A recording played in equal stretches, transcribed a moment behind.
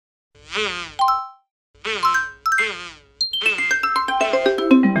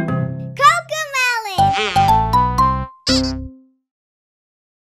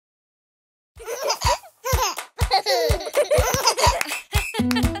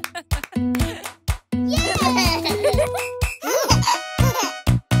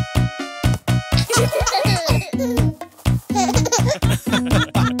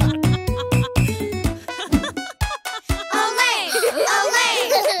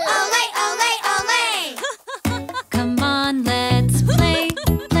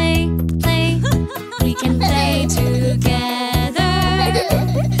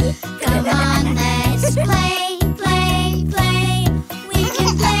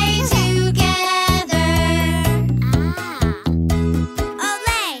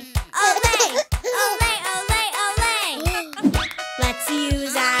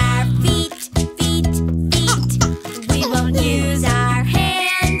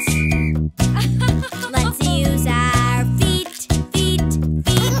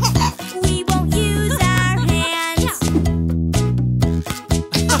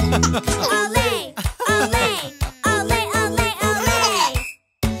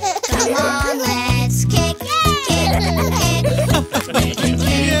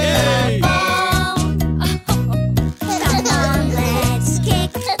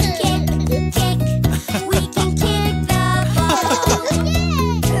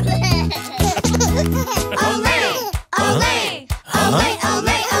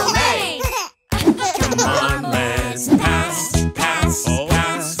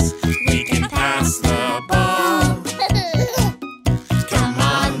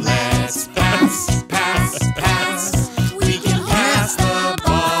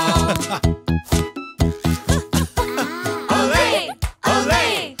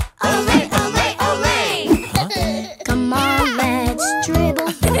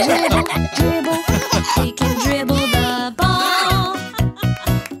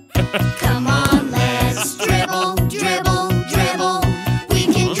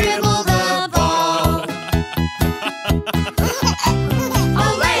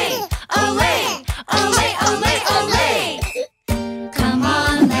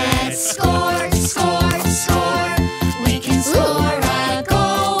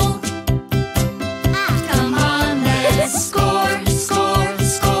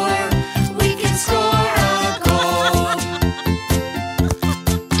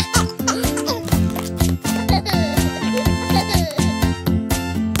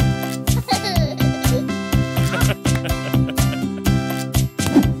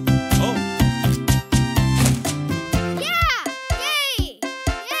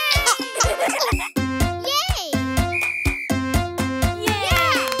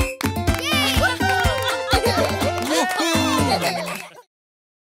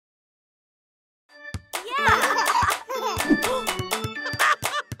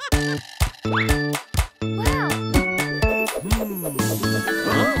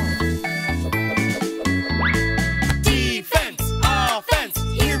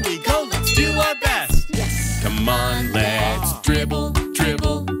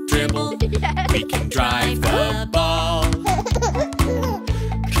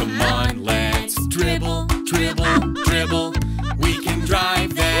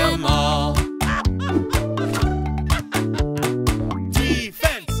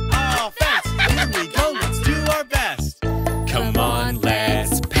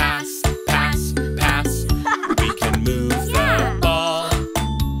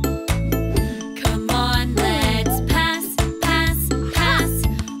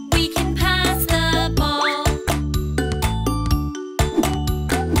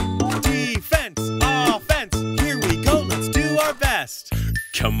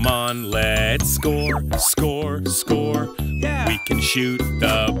Come on, let's score, score, score. Yeah. We can shoot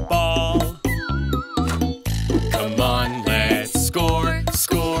the ball. Come on, let's score,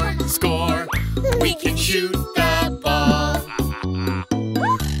 score, score. We can shoot the ball.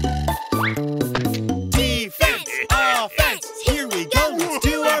 Defense, offense, here we go, let's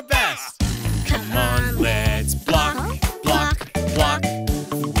do our best. Come on, let's block, block, block.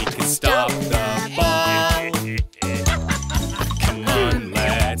 We can stop the ball. Come on,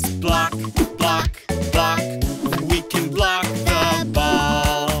 let's block, block, block. We can block the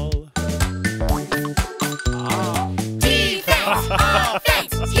ball. Defense,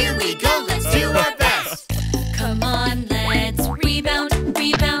 offense, here we go, let's do our best.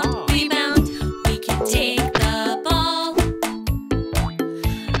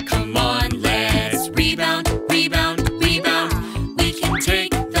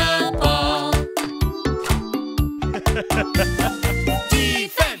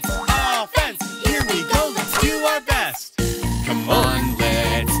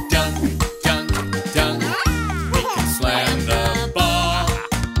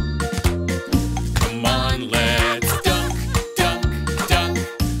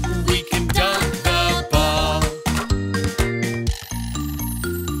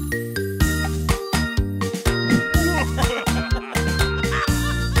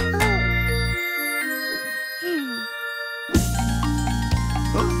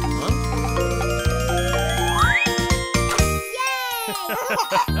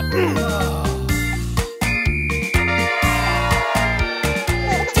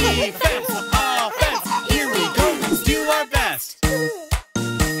 Defense, offense, here we go, let's do our best.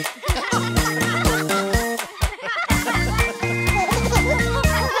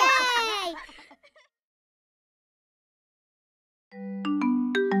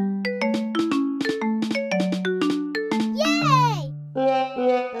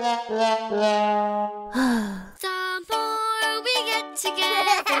 The more we get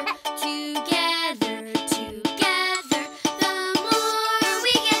together, together, together. The more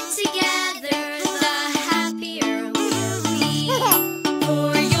we get together, the happier we'll be.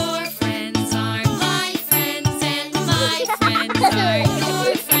 For your friends are my friends, and my friends are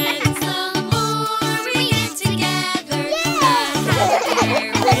your friends. The more we get together, the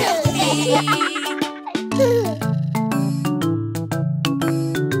happier we'll be.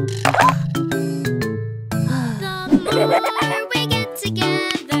 The more we get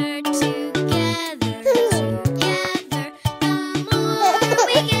together, together, together. The more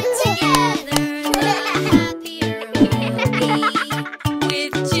we get together, the happier we'll be.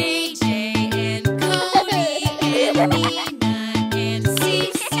 With JJ and Cody and Nina and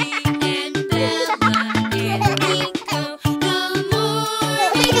Cece and Bella and Nico. The more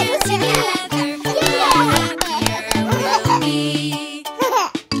we get together, the happier we'll be.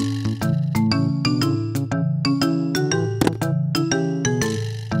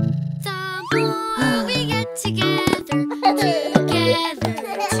 The more we get together, together,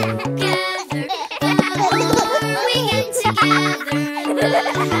 together. The more we get together, the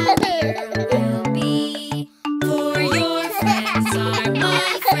happier we'll be. For your friends are my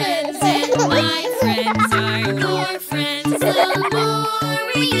friends, and my friends are your friends. The more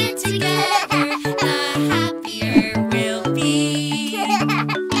we get together, the happier we'll be.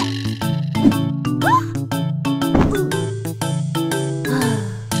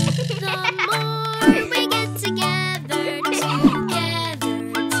 The more we get together, together,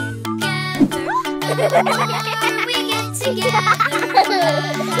 together. The more we get together, the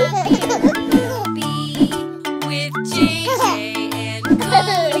happier we'll be. With JJ and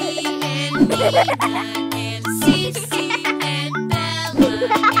Cody and Nina and Cece and Bella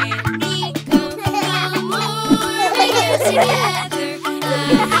and Nico. The more we get together, the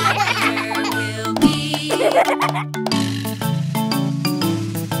happier we'll be.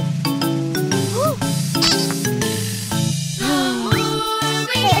 The more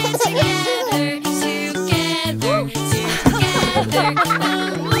we get together, together, together. The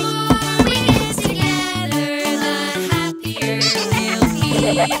more we get together, the happier we'll be.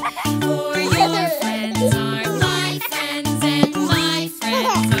 For your friends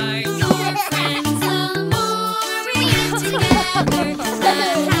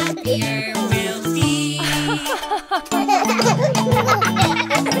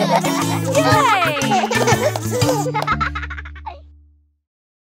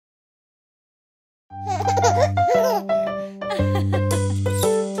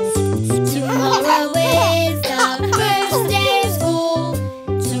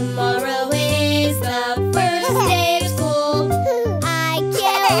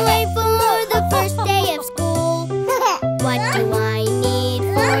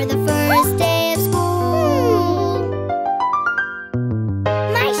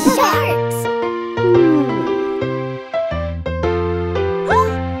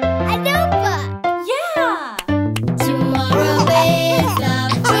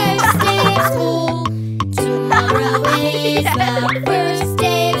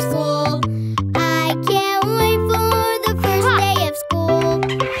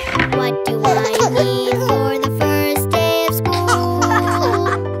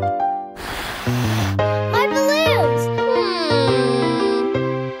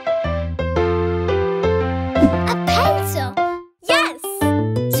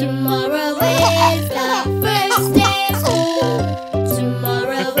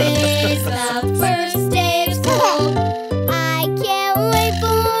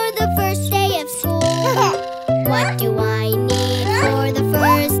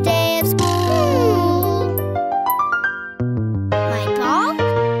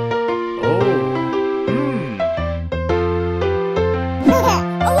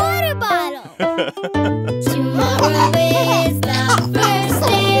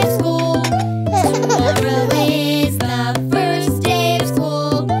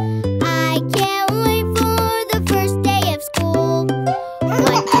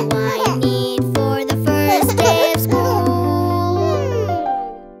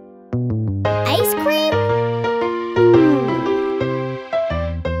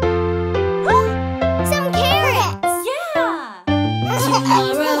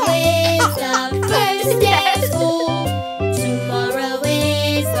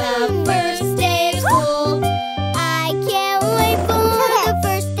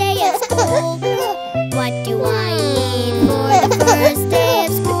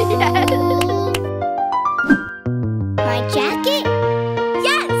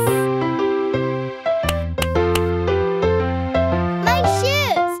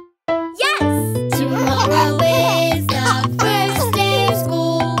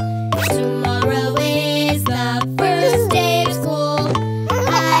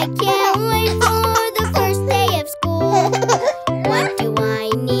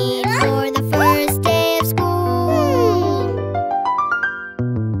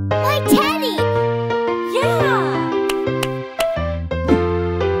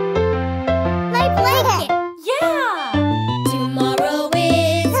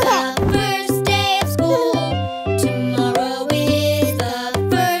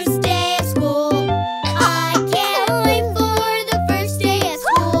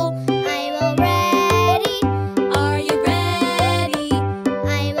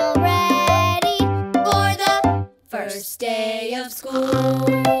of school.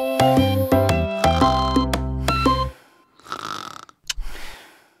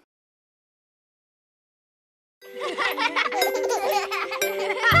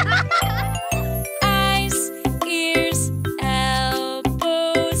 Eyes, ears,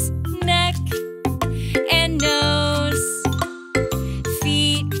 elbows, neck, and nose.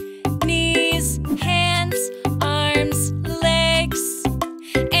 Feet, knees, hands, arms, legs,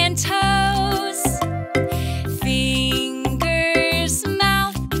 and toes. Fingers,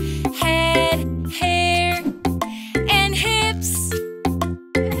 mouth, head, hair, and hips.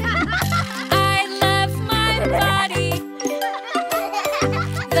 I love my body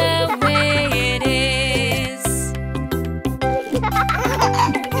the way it is.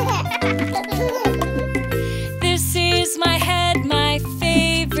 This is my head, my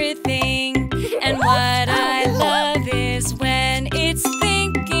favorite thing. And what I love is when it's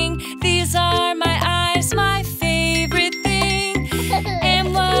thinking. These are my eyes, my favorite thing.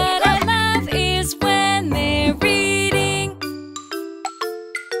 And what I love is when they're reading.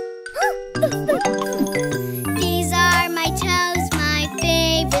 These are my toes, my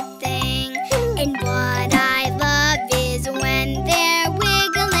favorite thing. And what I love is when they're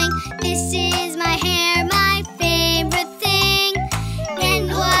wiggling. This is my hair, my favorite thing. And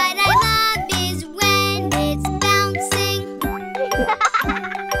what I love is when it's bouncing.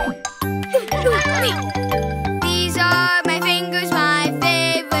 These are my fingers, my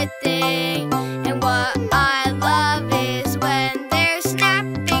favorite thing. And what I love is when they're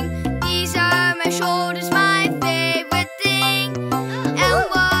snapping. These are my shoulders, my favorite thing. And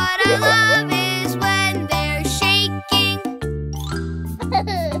what I love is when they're shaking.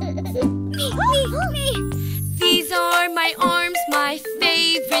 These are my arms, my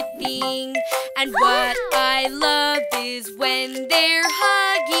favorite thing. And what I love is when they're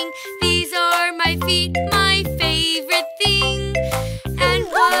hugging. These are my feet, my favorite thing. And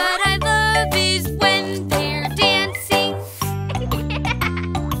what I love is when they're dancing.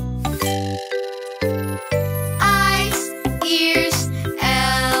 Eyes, ears,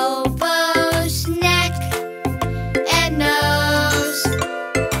 elbows, neck, and nose.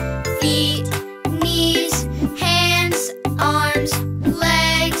 Feet, knees, hands, arms,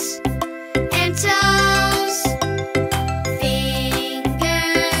 legs, and toes.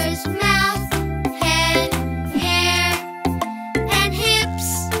 Fingers, mouth, head, hair, and hips.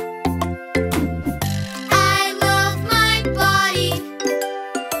 I love my body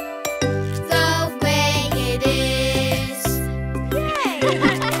the way it is.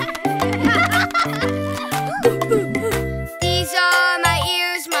 These are my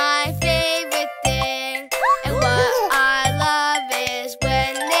ears, my favorite thing. And what I love is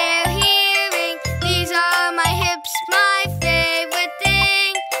when they're hearing. These are my hips, my favorite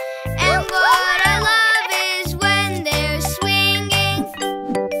thing. And what I love is when they're swinging.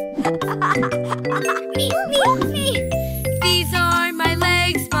 These are my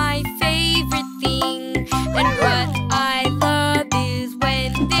legs, my favorite thing. And what I love is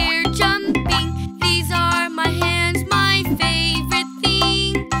when they're jumping. These are my hands, my favorite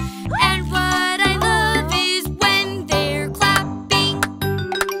thing. And what I love is when they're clapping.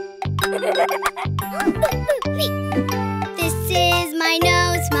 This is my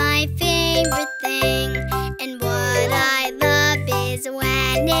nose, my favorite thing. And what I love is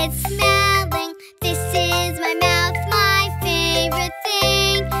when it's smelling. This is my mouth, my favorite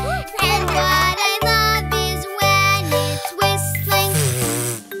thing. And what I love is when it's whistling.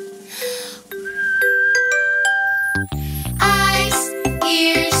 Eyes,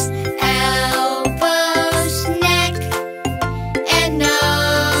 ears, elbows, neck, and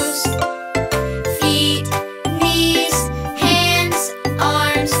nose. Feet, knees, hands,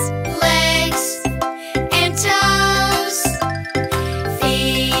 arms, legs, and toes.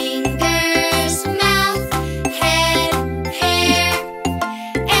 Fingers,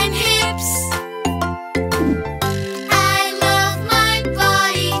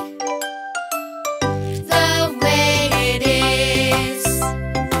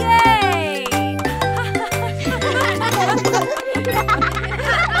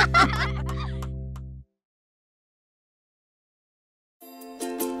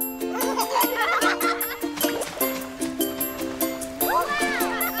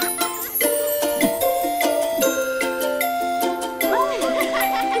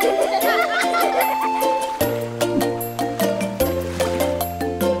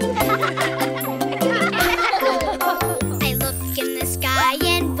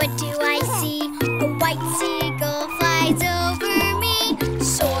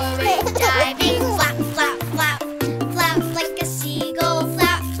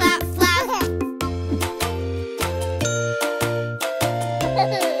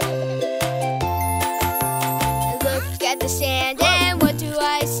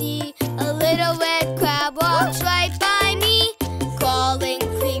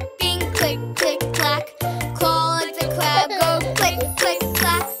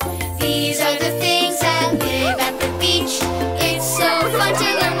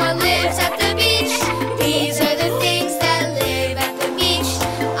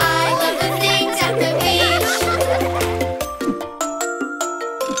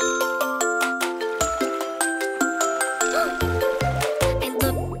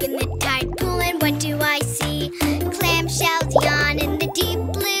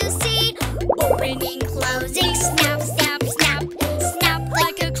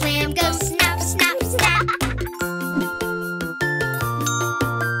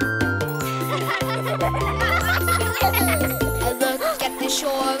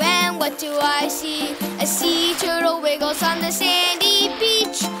 what do I see? A sea turtle wiggles on the sandy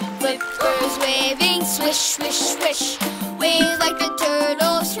beach. Flippers waving, swish, swish, swish. Wave like the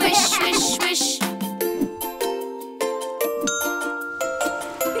turtle, swish, swish, swish.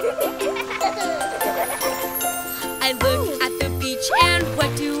 I look at the beach and what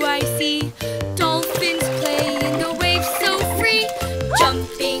do I see? Dolphins play in the waves so free.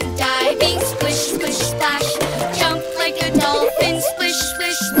 Jumping, diving, splish, splish, splash. Jump like a dolphin, splish,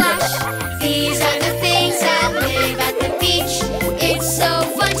 splish, splash. These are the things that live at the beach. It's so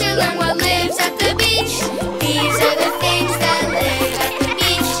fun to learn what lives at the beach. These are the things that live at the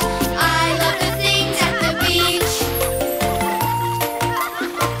beach. I love the things at the beach.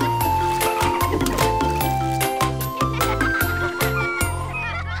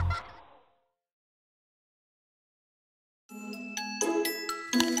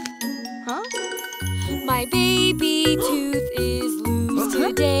 My baby tooth is loose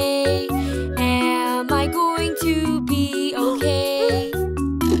today. Am I going to be okay?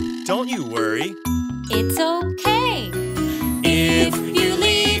 Don't you worry. It's okay. If you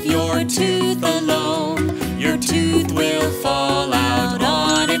leave your tooth alone, your tooth will fall out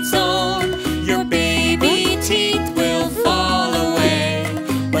on its own. Your baby teeth will fall away,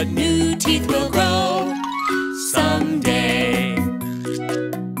 but new teeth will grow someday.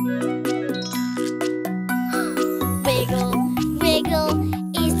 Wiggle, wiggle,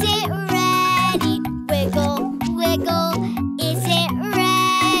 is it ready? Wiggle, wiggle, is it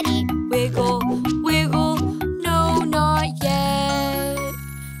ready? Wiggle, wiggle, no, not yet.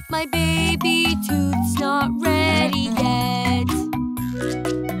 My baby tooth's not ready yet.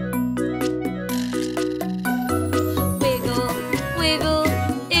 Wiggle, wiggle,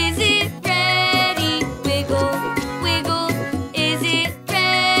 is it ready? Wiggle, wiggle, is it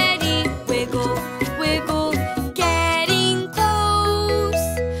ready? Wiggle, wiggle, getting close.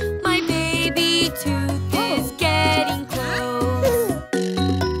 My baby tooth is getting close.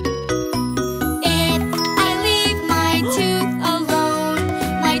 If I leave my tooth alone,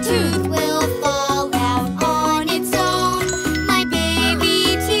 my tooth will fall out on its own. My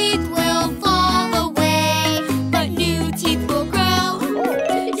baby teeth will fall away, but new teeth will grow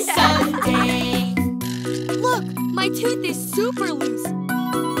someday. Look, my tooth is super loose.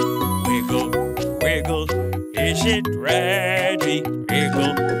 Wiggle, wiggle, is it ready?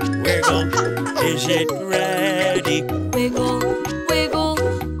 Wiggle, wiggle, is it ready? Wiggle, wiggle,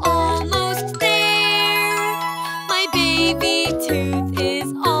 almost there. My baby tooth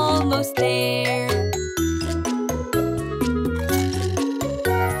is almost there.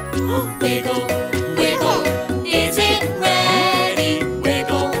 Wiggle, wiggle, is it ready?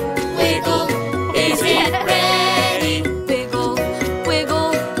 Wiggle, wiggle, is it ready? Wiggle,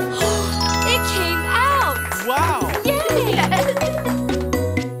 wiggle, it came out! Wow!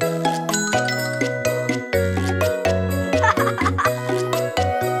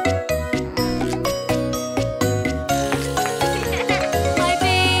 My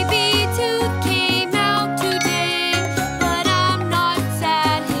baby tooth came out today, but I'm not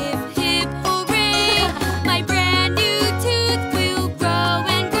sad. Hip, hip, hooray!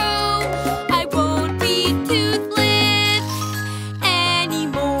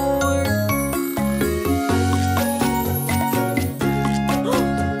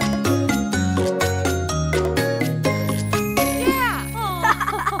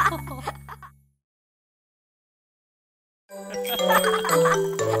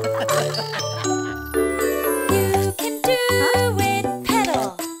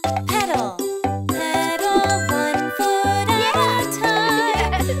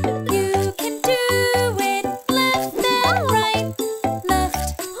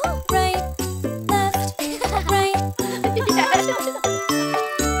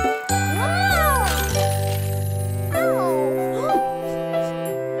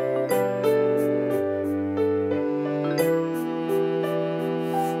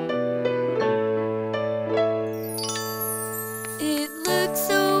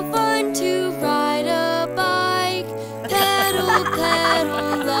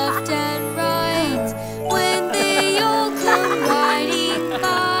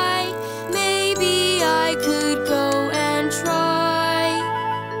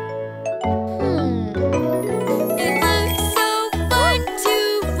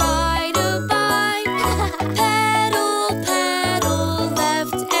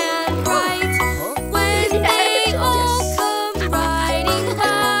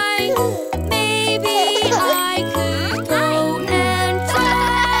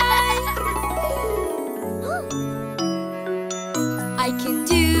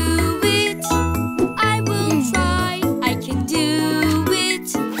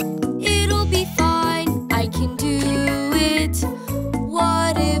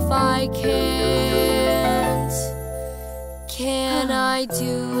 I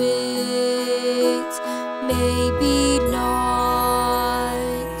do it? Maybe not.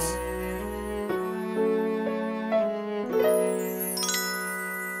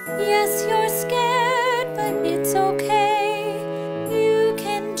 Yes, you're scared, but it's okay. You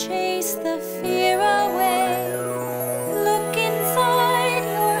can chase the fear away. Look inside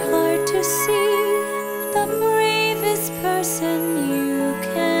your heart to see the bravest person you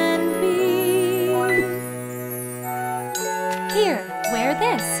can be. Here, wear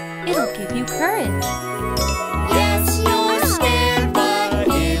this. It'll give you courage. Yes, you're scared, but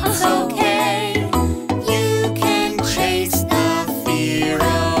it's okay. You can chase the fear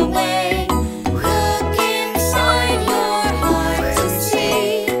away. Look inside your heart to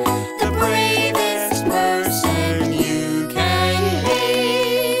see the bravest person you can be.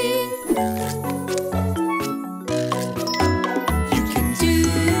 You can do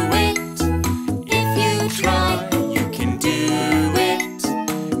it if you try. You can do it.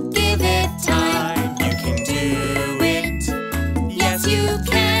 Give it time. You can do it. Yes, you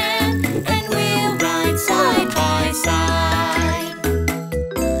can. And we'll ride side by side.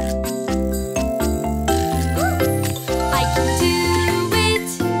 I can do it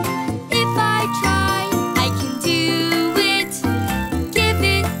if I try. I can do it. Give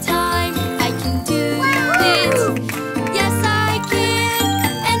it time. I can do it. Yes, I can.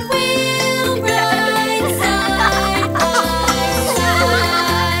 And we'll ride side by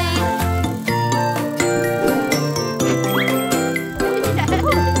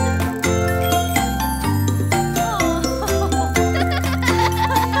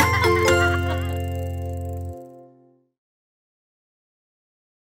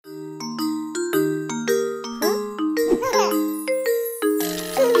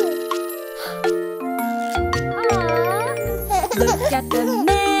Look at the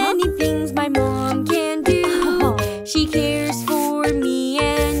many things my mom can do. She cares for me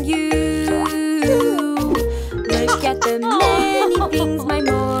and you. Look at the many things my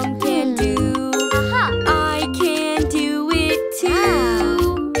mom can do. I can do it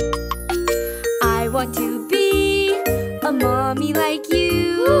too. I want to be a mommy like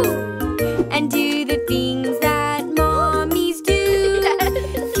you and do the things that mommies do.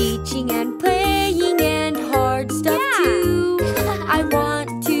 Teaching and playing and hard stuff too. I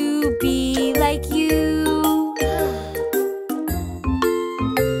want to be like you.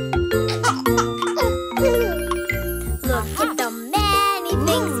 Look at the many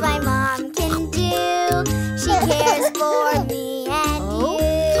things my mom can do. She cares for me and you.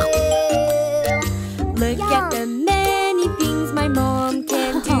 Look at the many things my mom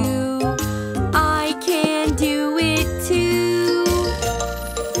can do. I can do it too.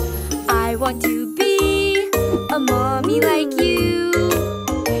 I want to be a mommy like you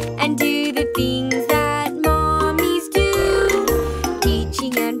and do the things that mommies do.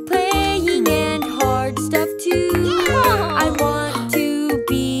 Teaching and playing and hard stuff too. I want to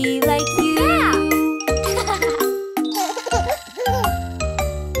be like you.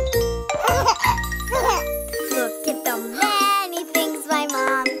 Look at the many things my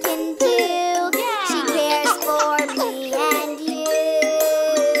mom can do. She cares for me and you.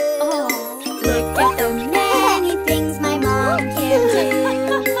 Look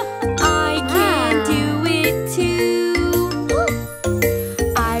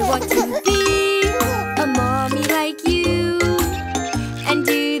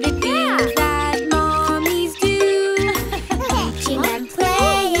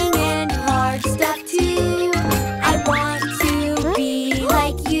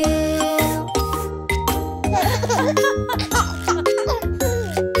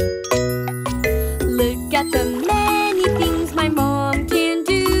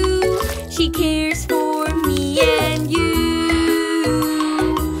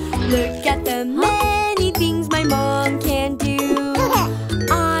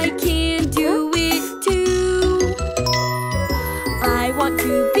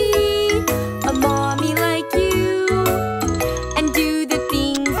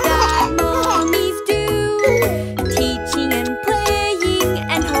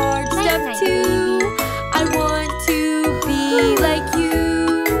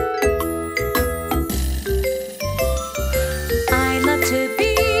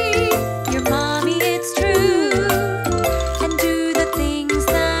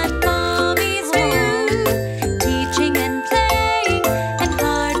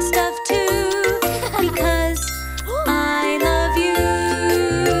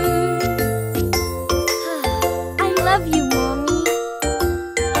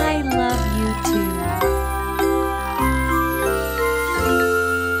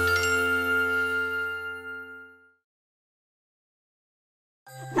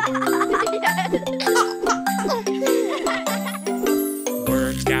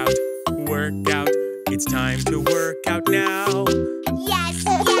work out. It's time to work out now. Yes,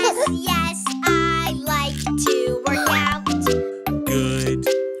 yes, yes, I like to work out. Good,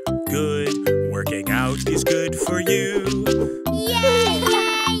 good. Working out is good for you. Yay,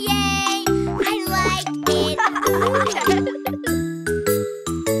 yay, yay, I like it.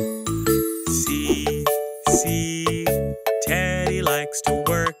 See, see, Teddy likes to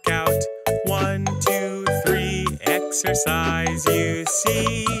work out. 1, 2, 3, exercise, you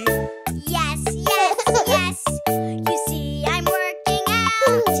see. Yes, yes, yes, you see I'm working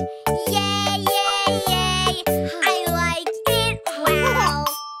out. Yay, yay, yay, I like it, wow.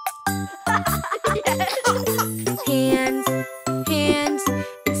 Hands, hands,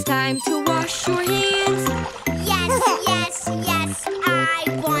 it's time to wash your hands. Yes, yes, yes,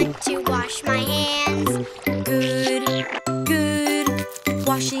 I want to wash my hands. Good, good,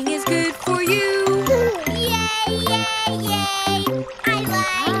 washing is good for you. Yay, yay, yay, I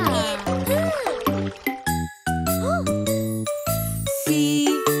like it. See,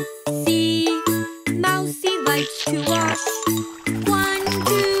 see, Mousy likes to wash. 1,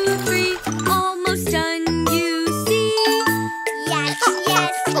 2, 3, almost done, you see. Yes,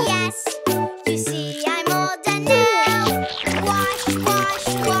 yes, yes, you see I'm all done now. Wash, wash,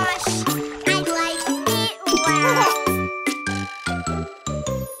 wash, I like it, wow.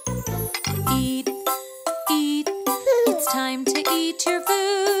 Eat, eat, it's time to eat your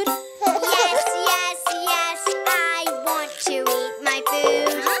food. Yes, yes, yes, I want to eat my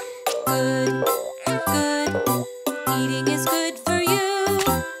food. Good, good, eating is good for you.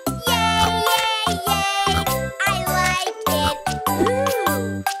 Yay, yay, yay, I like it.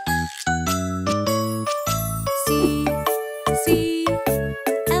 See, see,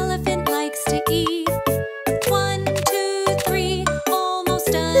 elephant likes to eat. 1, 2, 3, almost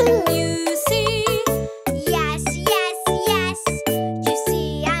done, you see. Yes, yes, yes, you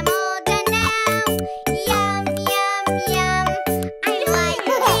see I'm all done now. Yum, yum, yum, I like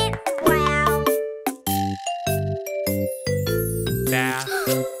it, wow. Bath,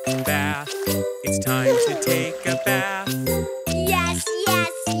 bath, it's time to take a bath. Yes,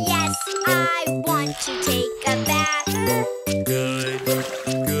 yes, yes, I want to take a bath. Good,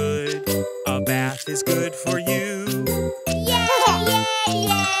 good, a bath is good for you. Yay, yay,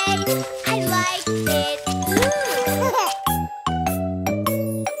 yay, I like it.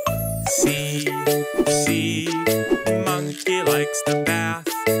 See, see, monkey likes the bath.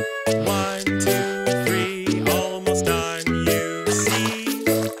 1, 2, 3, almost done, you see.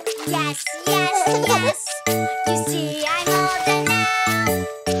 Yes, yes, yes, you see I'm all done now.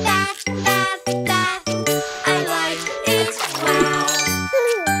 Bath, bath, bath, I like it, wow.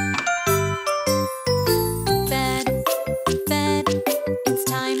 Bed, bed, it's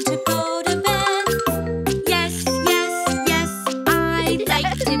time to go to bed. Yes, yes, yes, I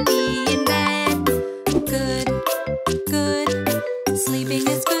like to be in bed. Good,